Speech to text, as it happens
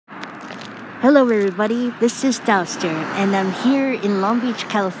Hello, everybody. This is Douster, and I'm here in Long Beach,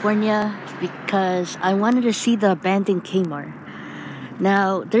 California because I wanted to see the abandoned K Mart.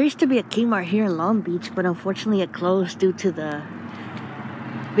 Now, there used to be a K Mart here in Long Beach, but unfortunately it closed due to the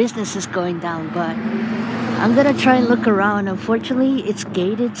businesses going down. But I'm gonna try and look around. Unfortunately, it's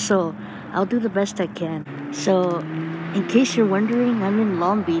gated, so I'll do the best I can. So, in case you're wondering, I'm in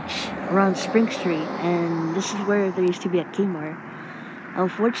Long Beach around Spring Street, and this is where there used to be a K Mart.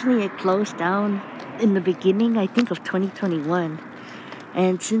 Unfortunately, it closed down in the beginning, I think, of 2021.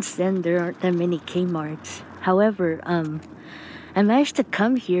 And since then, there aren't that many Kmarts. However, I managed to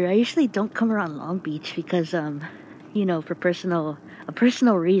come here. I usually don't come around Long Beach because, for a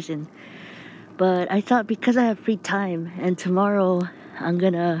personal reason. But I thought because I have free time and tomorrow I'm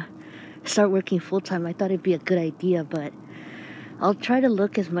gonna start working full time, I thought it'd be a good idea. But I'll try to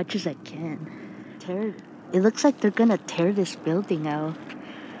look as much as I can. It looks like they're gonna tear this building out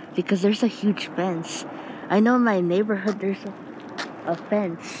because there's a huge fence. I know in my neighborhood there's a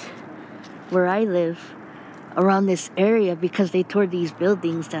fence where I live around this area because they tore these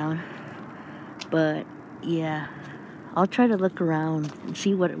buildings down. But yeah, I'll try to look around and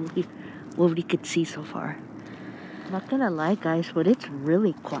see what we could see so far. Not gonna lie, guys, but it's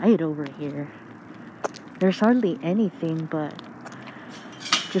really quiet over here. There's hardly anything but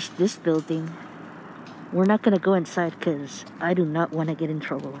just this building. We're not gonna go inside because I do not want to get in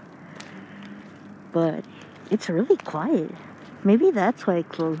trouble. But it's really quiet. Maybe that's why it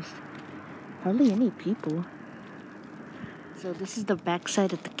closed. Hardly any people. So this is the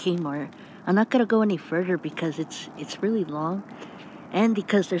backside of the K Mart. I'm not gonna go any further because it's really long, and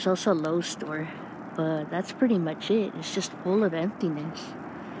because there's also a Lowe's store. But that's pretty much it. It's just full of emptiness.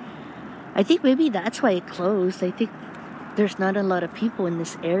 I think maybe that's why it closed. I think there's not a lot of people in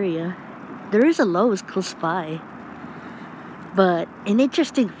this area. There is a Lowe's close by. But an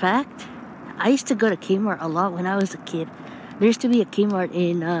interesting fact, I used to go to K Mart a lot when I was a kid. There used to be a K Mart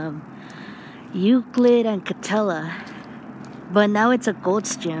in Euclid and Catella. But now it's a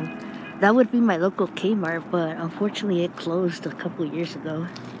Gold's Gym. That would be my local K Mart, but unfortunately it closed a couple years ago.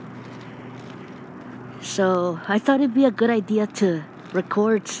 So I thought it'd be a good idea to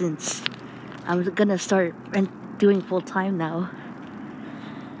record since I'm gonna start doing full time now.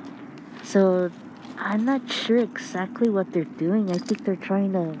 So I'm not sure exactly what they're doing. I think they're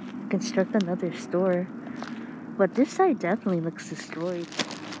trying to construct another store. But this side definitely looks destroyed.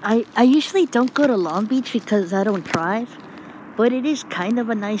 I usually don't go to Long Beach because I don't drive. But it is kind of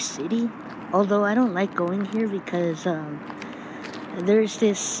a nice city. Although I don't like going here because there's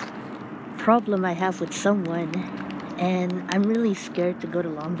this problem I have with someone. And I'm really scared to go to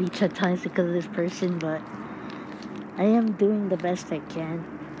Long Beach at times because of this person. But I am doing the best I can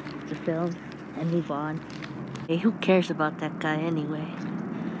to film and move on. Hey, who cares about that guy anyway?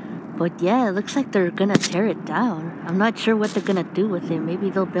 But yeah, it looks like they're gonna tear it down. I'm not sure what they're gonna do with it. Maybe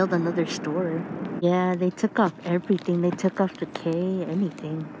they'll build another store. Yeah, they took off everything. They took off the K,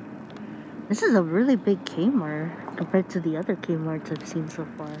 anything. This is a really big Kmart compared to the other Kmarts I've seen so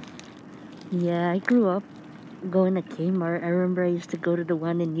far. Yeah, I grew up going to Kmart. I remember I used to go to the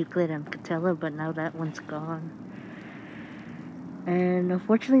one in Euclid and Catella, but now that one's gone. And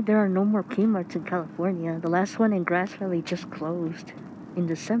unfortunately, there are no more Kmarts in California. The last one in Grass Valley just closed in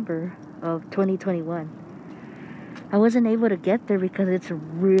December of 2021. I wasn't able to get there because it's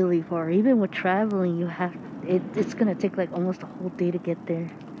really far. Even with traveling, it's gonna take like almost a whole day to get there.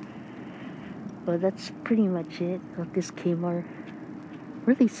 But that's pretty much it of this Kmart.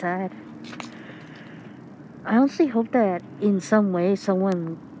 Really sad. I honestly hope that in some way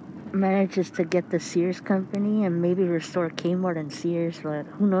someone manages to get the Sears company and maybe restore Kmart and Sears, but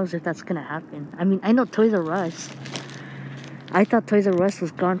who knows if that's gonna happen. I mean, I know Toys R Us. I thought Toys R Us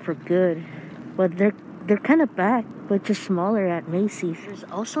was gone for good, but they're kind of back, but just smaller at Macy's. There's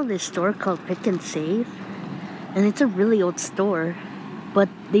also this store called Pick and Save, and it's a really old store, but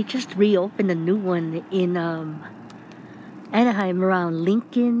they just reopened a new one in Anaheim around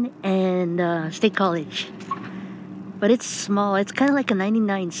Lincoln and State College. But it's small. It's kind of like a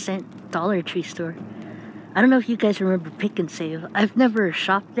 99-cent Dollar Tree store. I don't know if you guys remember Pick and Save. I've never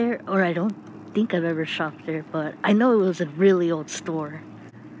shopped there, or I don't think I've ever shopped there, but I know it was a really old store.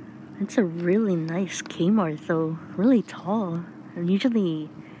 It's a really nice Kmart though, really tall. And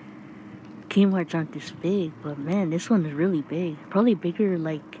usually Kmarts aren't this big, but man, this one is really big. Probably bigger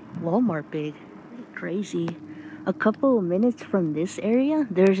like Walmart big. Crazy. A couple of minutes from this area,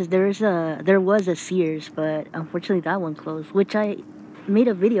 there was a Sears, but unfortunately that one closed, which I made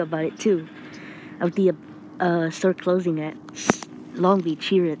a video about it too, of the store closing at Long Beach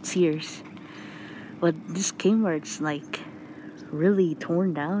here at Sears. But this Kmart's like really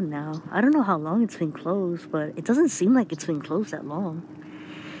torn down now. I don't know how long it's been closed, but it doesn't seem like it's been closed that long.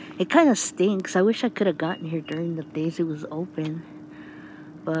 It kind of stinks. I wish I could have gotten here during the days it was open.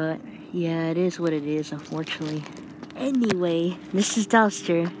 But yeah, it is what it is, unfortunately. Anyway, this is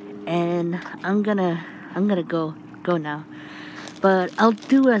Douster, and I'm gonna go now. But I'll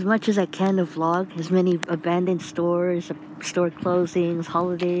do as much as I can to vlog, as many abandoned stores, store closings,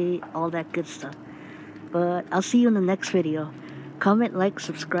 holiday, all that good stuff. But I'll see you in the next video. Comment, like,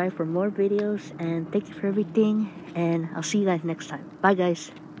 subscribe for more videos, and thank you for everything, and I'll see you guys next time. Bye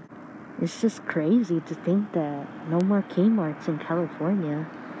guys. It's just crazy to think that no more K Marts in California.